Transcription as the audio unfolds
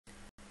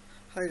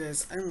Hi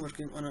guys, I'm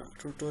working on a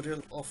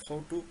tutorial of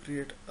how to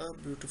create a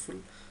beautiful,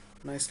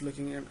 nice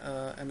looking an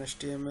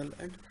HTML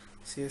and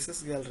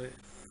CSS gallery.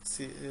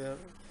 See here,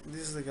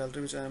 this is the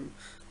gallery which I am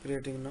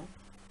creating now.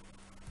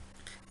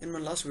 In my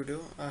last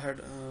video, I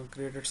had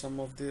created some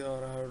of the,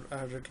 or I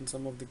had written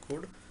some of the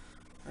code,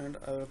 and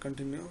I will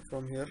continue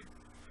from here.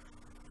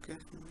 Okay,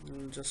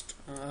 just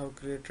I have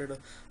created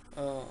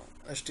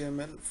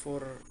HTML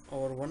for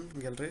our one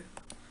gallery,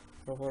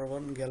 for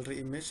one gallery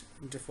image,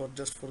 for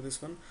just for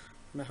this one,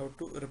 and I have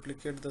to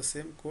replicate the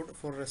same code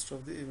for rest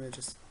of the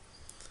images.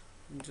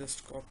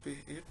 Just copy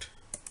it,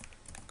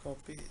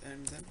 copy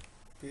and then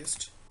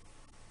paste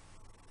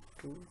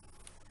 2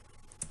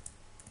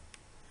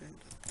 and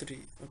 3.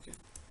 Okay,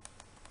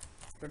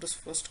 let us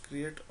first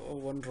create a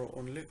one row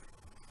only.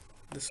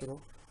 This row,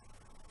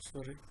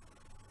 sorry,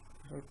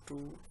 I have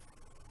to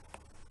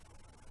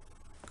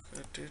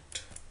cut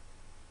it.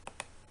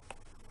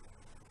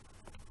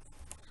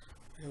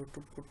 I have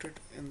to put it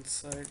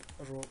inside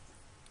a row.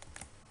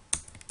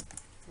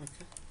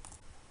 Okay,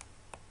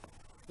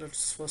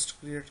 let's first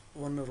create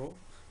one row,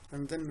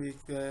 and then we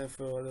if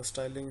the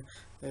styling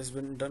has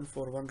been done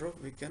for one row,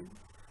 we can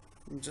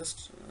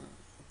just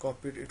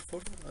copy it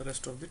for the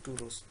rest of the two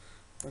rows.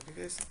 Okay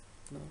guys,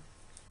 now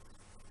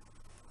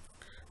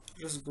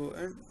let's go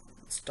and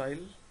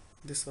style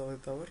this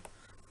with our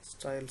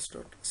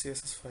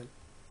styles.css file.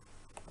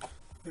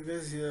 Okay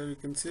guys, here you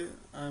can see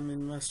I'm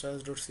in my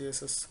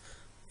styles.css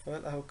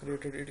file. I have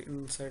created it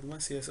inside my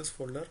CSS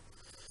folder.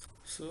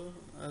 So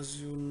as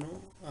you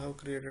know, I have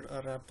created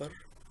a wrapper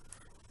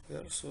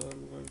here, so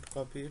I'm going to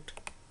copy it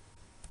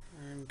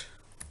and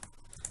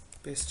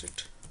paste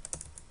it.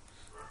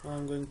 Now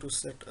I'm going to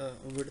set a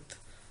width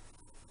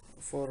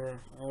for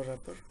our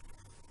wrapper.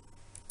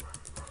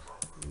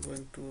 I'm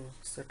going to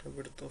set a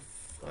width of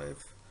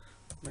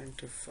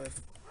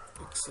 595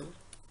 pixel,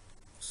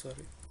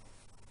 sorry,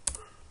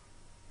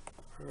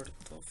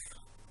 width of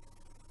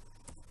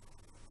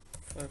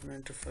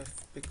 595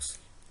 pixel.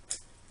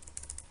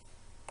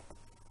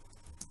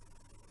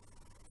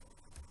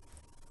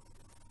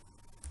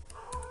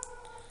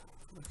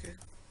 Okay,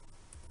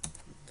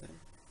 then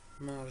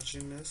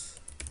margin is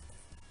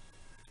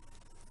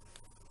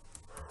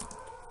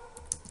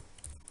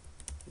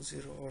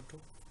 0 auto,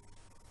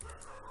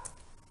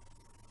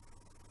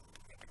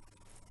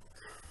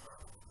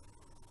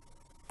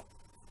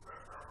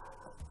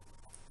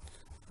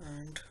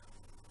 and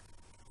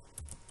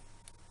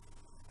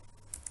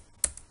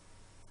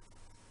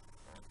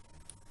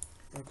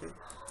okay,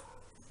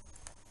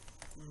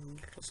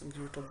 let us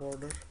include a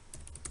border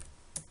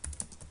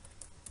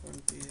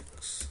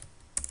 1px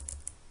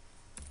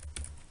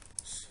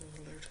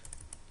solid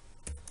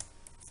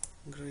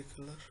gray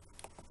color.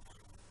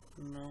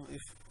 Now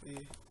if we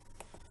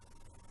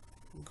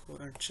go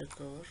and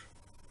check our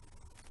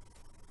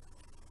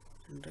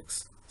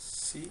index,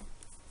 see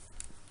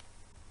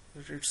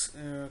it's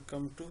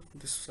come to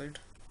this side.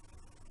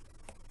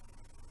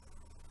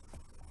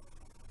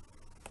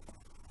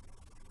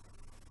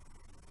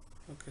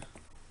 Okay,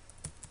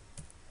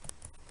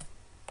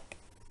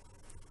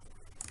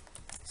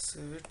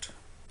 save it.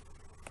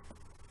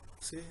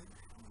 See,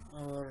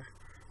 our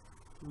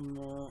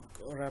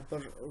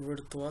wrapper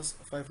width was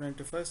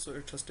 595, so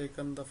it has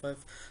taken the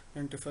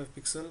 595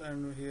 pixel,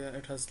 and here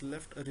it has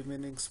left a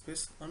remaining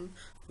space on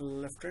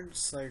left hand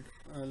side,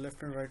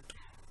 left and right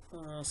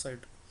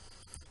side.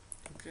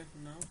 Okay,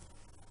 now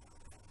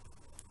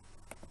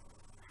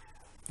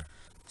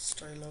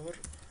style our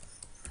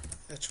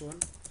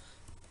h1,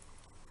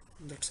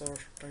 that's our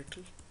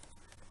title.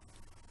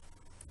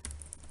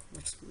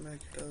 Let's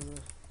make it as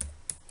a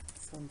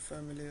font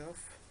family of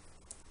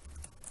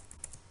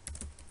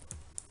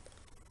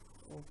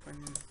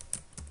open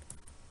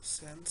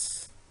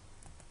sans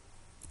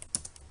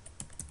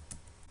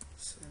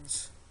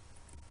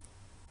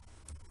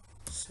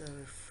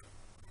serif.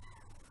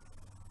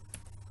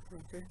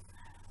 Okay,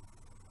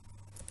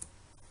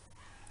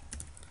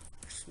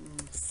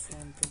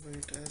 font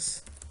weight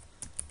as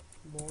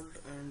bold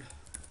and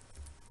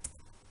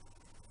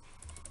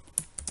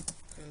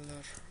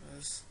color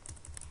as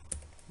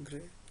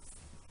gray.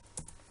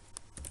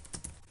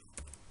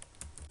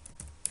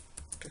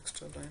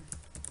 Text align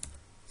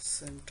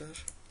center.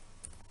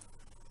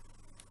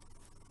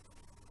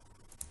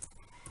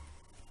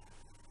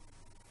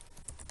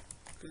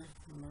 Okay,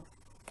 now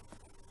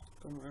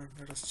come and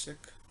let us check.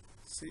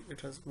 See,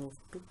 it has moved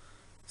to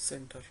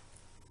center.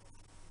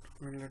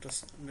 And let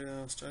us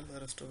style the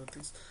rest of the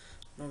things.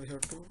 Now we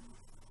have to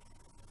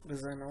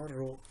design our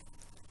row.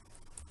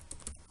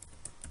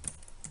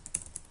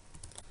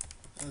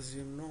 As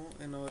you know,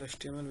 in our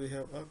HTML we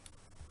have a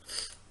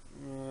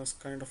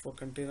kind of a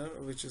container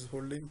which is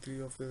holding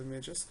 3 of the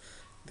images,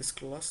 this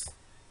class.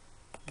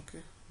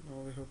 Okay, now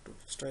we have to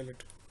style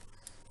it.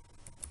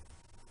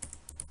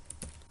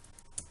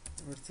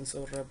 But since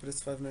our wrapper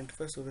is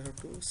 595, so we have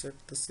to set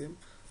the same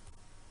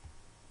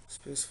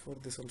space for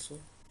this also.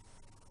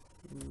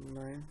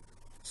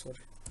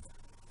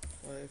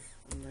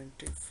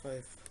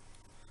 595.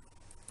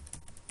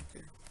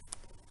 Okay,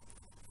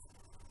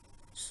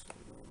 so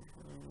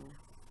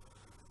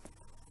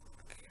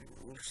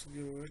let's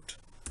give it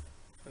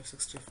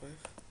 565.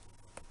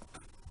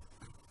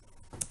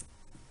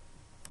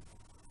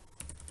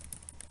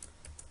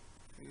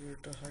 Give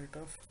it a height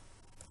of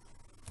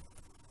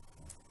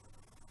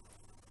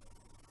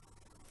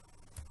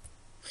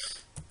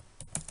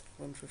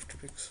 150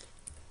 pixel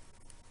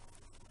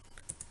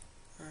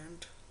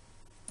and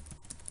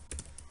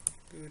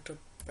give it a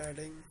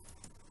padding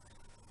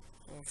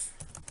of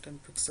 10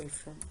 pixel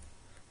from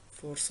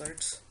 4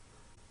 sides.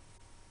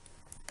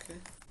 Okay,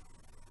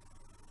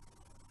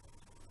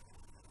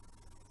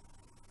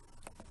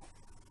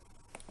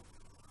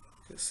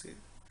 see,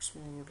 let's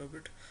move out a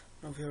bit.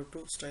 Now we have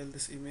to style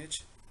this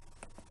image.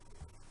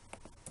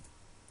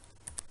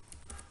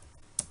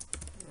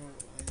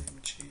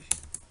 IMG,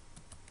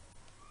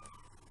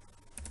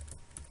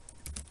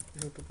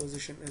 we have to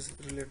position is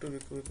relative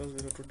because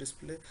we have to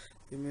display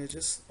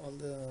images,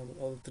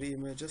 all three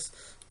images,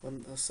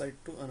 one side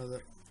to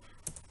another.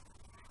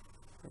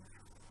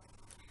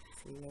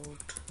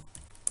 Float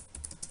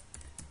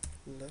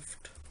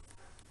left,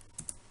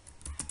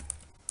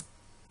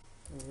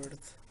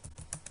 width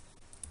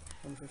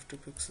 150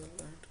 pixel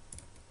and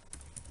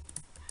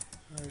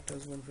height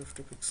as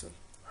 150 pixel.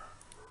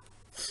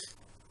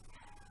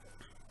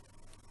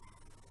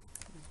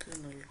 Okay,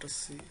 now let us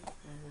see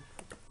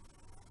output.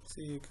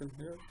 See, you can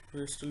hear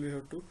we still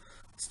have to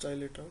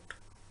style it out.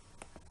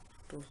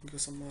 To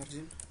give some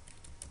margin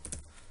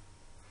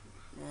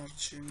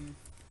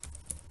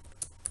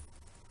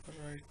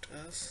right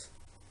as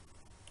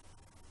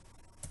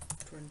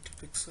 20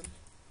 pixel,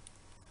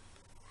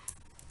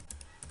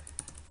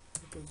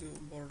 to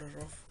give border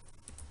of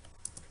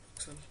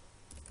pixel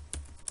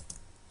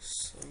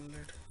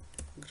solid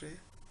gray,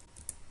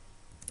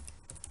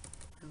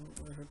 and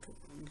we have to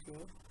give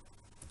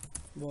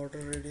a border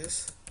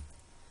radius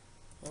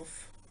of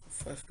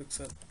 5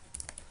 pixel.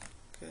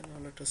 Okay, now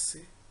let us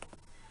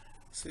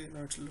see,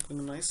 now it's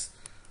looking nice.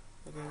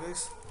 Okay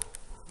guys,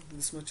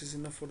 this much is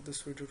enough for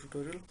this video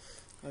tutorial.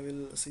 I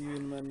will see you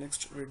in my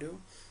next video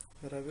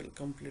where I will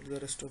complete the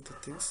rest of the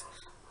things.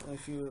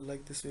 If you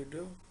like this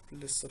video,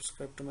 please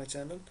subscribe to my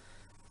channel,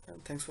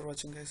 and thanks for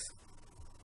watching guys.